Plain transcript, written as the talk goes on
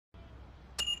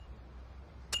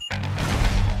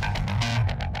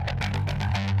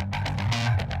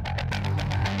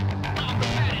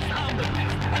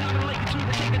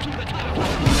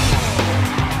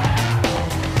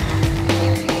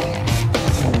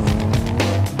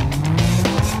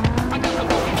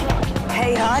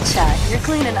hotshot. You're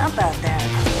cleaning up out there.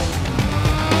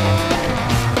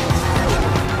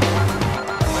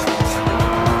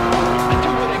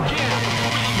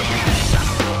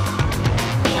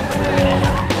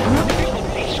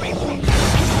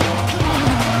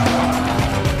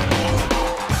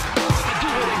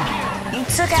 You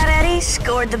took out Eddie,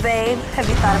 scored the babe. Have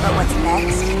you thought about what's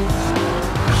next?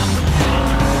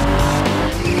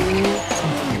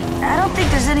 I don't think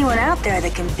there's anyone out there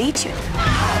that can beat you.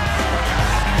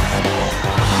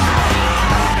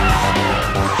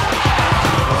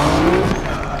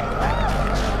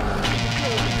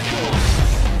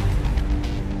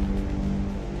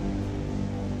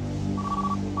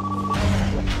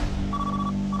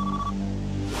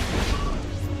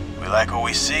 We like what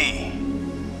we see.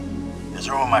 There's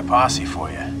room in my posse for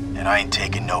you, and I ain't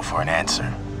taking no for an answer.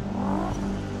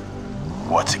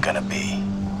 What's it gonna be?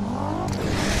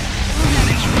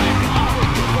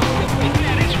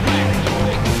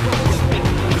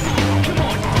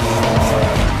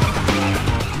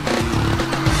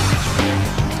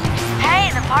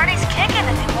 Hey, the party's kicking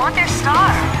and they want their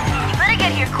star. You better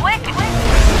get here quick.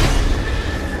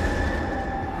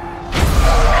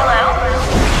 Hello?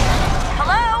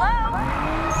 Hello?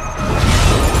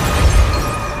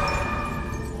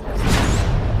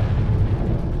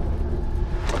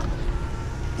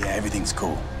 Yeah, everything's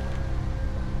cool.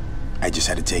 I just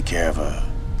had to take care of a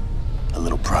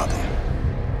little problem.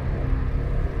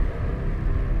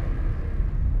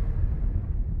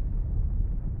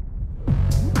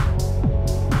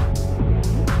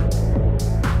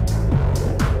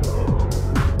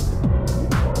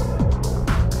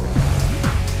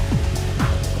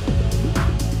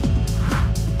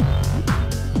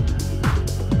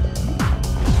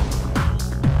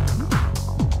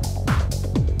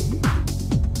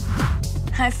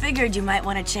 I figured you might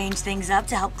want to change things up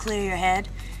to help clear your head.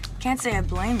 Can't say I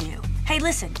blame you. Hey,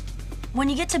 listen. When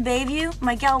you get to Bayview,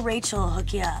 my gal Rachel will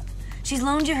hook you up. She's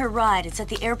loaned you her ride. It's at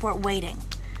the airport waiting.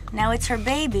 Now it's her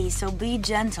baby, so be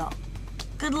gentle.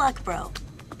 Good luck, bro.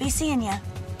 Be seeing ya.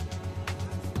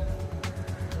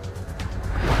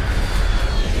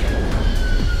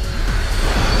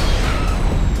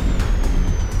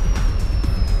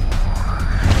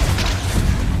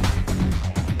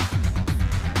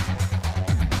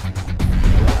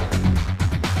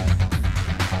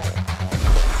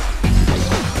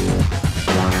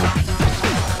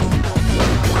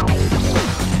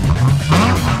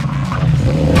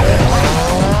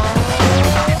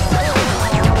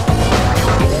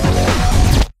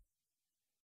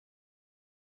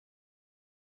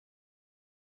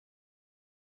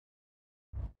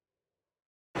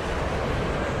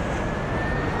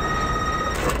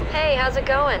 Hey, how's it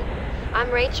going?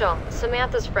 I'm Rachel,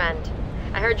 Samantha's friend.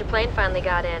 I heard your plane finally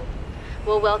got in.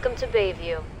 Well, welcome to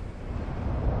Bayview.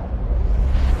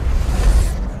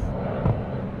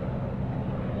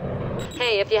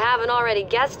 Hey, if you haven't already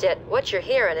guessed it, what you're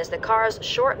hearing is the car's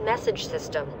short message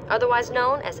system, otherwise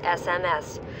known as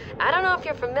SMS. I don't know if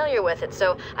you're familiar with it,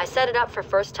 so I set it up for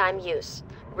first-time use.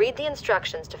 Read the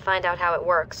instructions to find out how it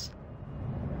works.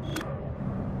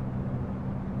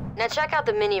 Now check out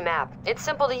the mini-map. It's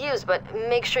simple to use, but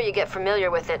make sure you get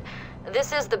familiar with it.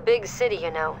 This is the big city,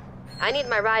 you know. I need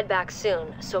my ride back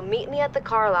soon, so meet me at the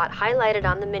car lot highlighted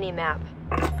on the mini-map.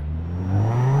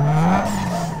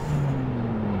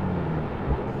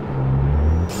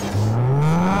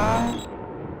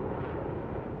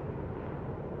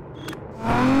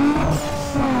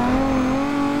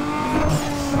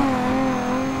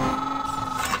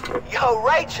 Yo,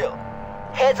 Rachel!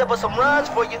 Heads up with some runs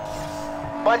for you.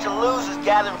 Bunch of losers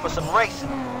gathering for some racing.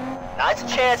 Now it's a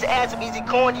chance to add some easy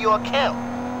coin to your account.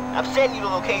 I'm sending you the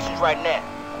locations right now.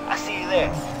 I'll see you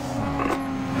there.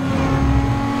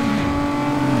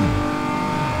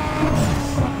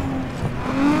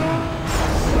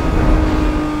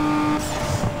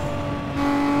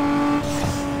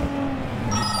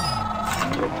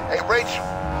 Hey, Rachel.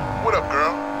 What up,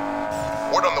 girl?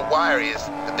 Word on the wire is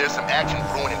that there's some action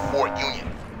brewing in Fort Union.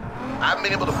 I haven't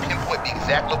been able to pinpoint the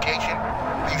exact location,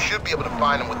 but you should be able to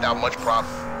find them without much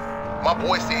problem. My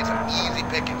boys say it's an easy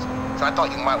pickings, so I thought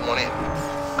you might want in.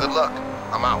 Good luck.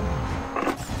 I'm out.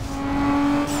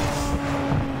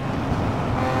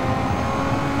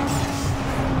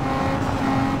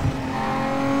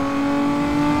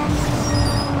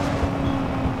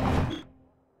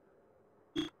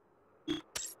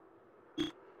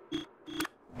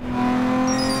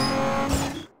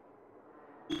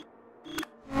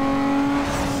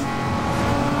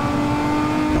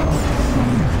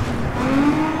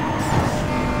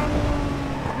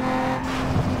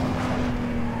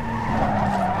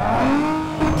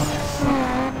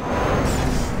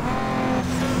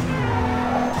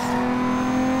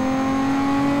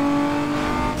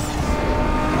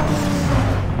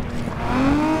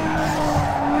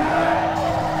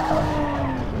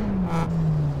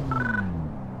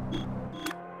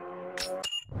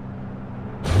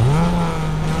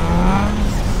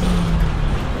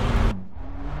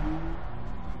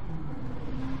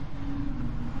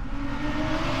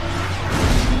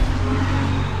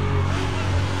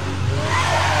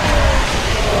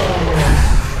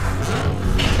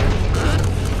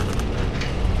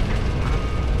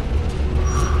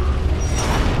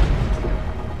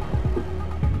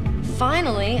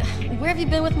 you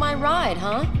been with my ride,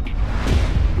 huh?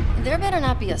 There better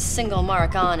not be a single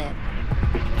mark on it.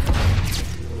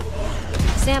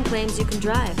 Sam claims you can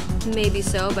drive. Maybe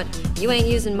so, but you ain't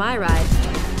using my ride.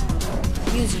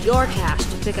 Use your cash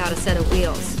to pick out a set of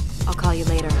wheels. I'll call you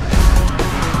later.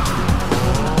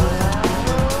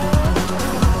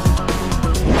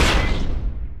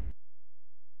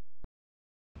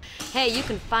 Hey, you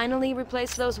can finally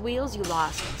replace those wheels you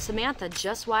lost. Samantha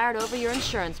just wired over your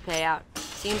insurance payout.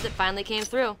 Seems it finally came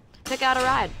through. Pick out a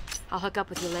ride. I'll hook up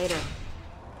with you later.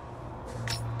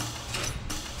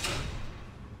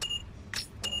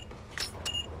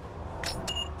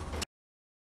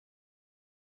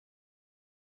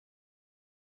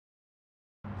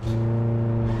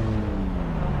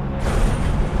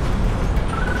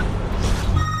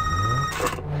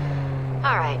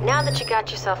 Alright, now that you got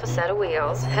yourself a set of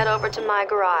wheels, head over to my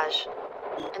garage.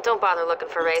 And don't bother looking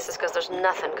for races, because there's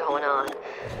nothing going on.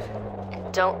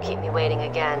 And don't keep me waiting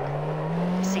again.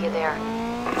 See you there.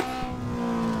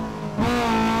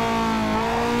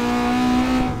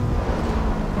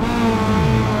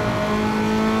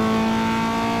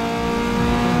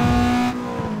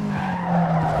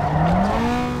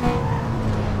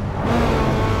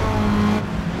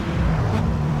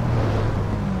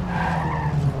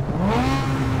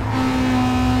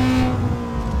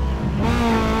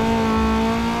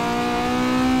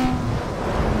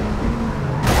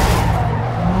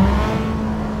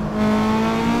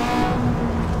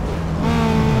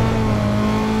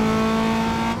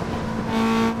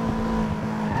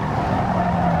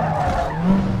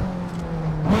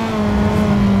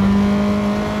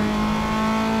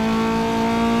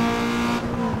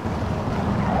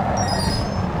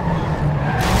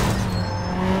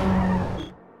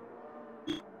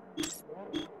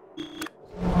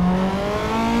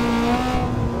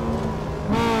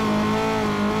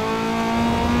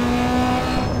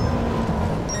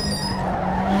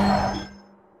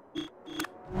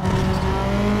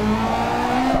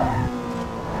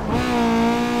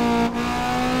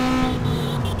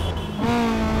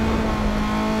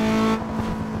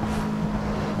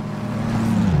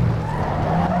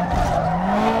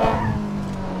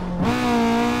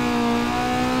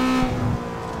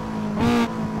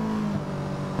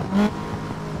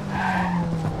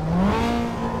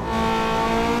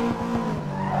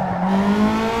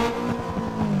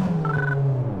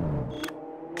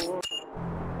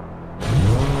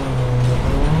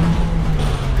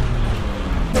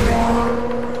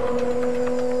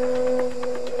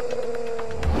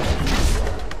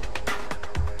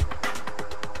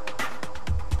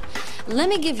 Let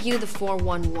me give you the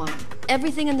 411.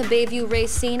 Everything in the Bayview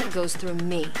race scene goes through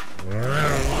me.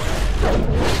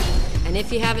 And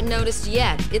if you haven't noticed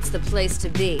yet, it's the place to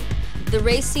be. The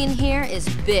race scene here is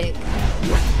big.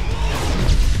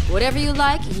 Whatever you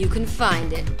like, you can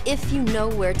find it, if you know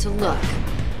where to look.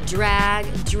 Drag,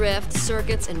 drift,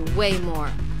 circuits, and way more.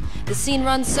 The scene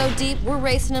runs so deep, we're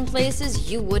racing in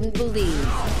places you wouldn't believe.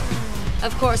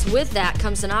 Of course, with that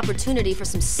comes an opportunity for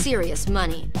some serious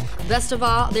money. Best of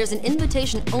all, there's an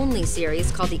invitation-only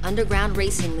series called the Underground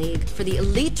Racing League for the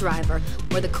elite driver,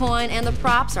 where the coin and the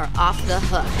props are off the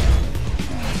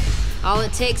hook. All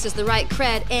it takes is the right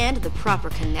cred and the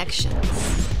proper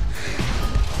connections.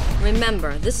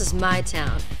 Remember, this is my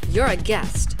town. You're a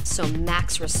guest, so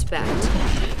max respect.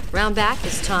 Round back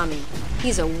is Tommy.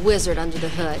 He's a wizard under the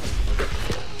hood.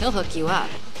 He'll hook you up.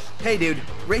 Hey dude,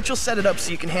 Rachel set it up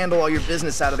so you can handle all your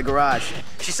business out of the garage.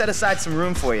 She set aside some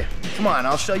room for you. Come on,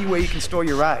 I'll show you where you can store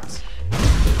your rides.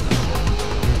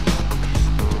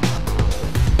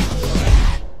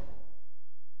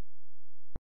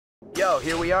 Yo,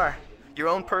 here we are. Your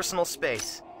own personal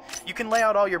space. You can lay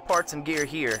out all your parts and gear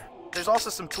here. There's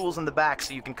also some tools in the back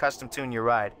so you can custom tune your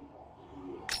ride.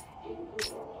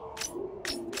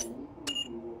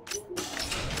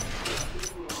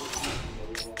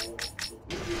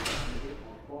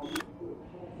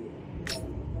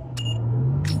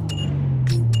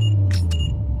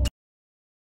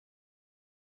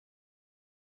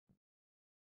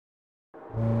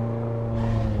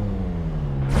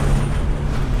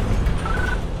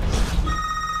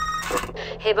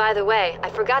 Hey, by the way, I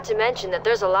forgot to mention that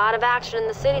there's a lot of action in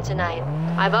the city tonight.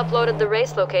 I've uploaded the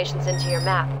race locations into your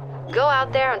map. Go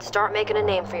out there and start making a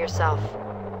name for yourself.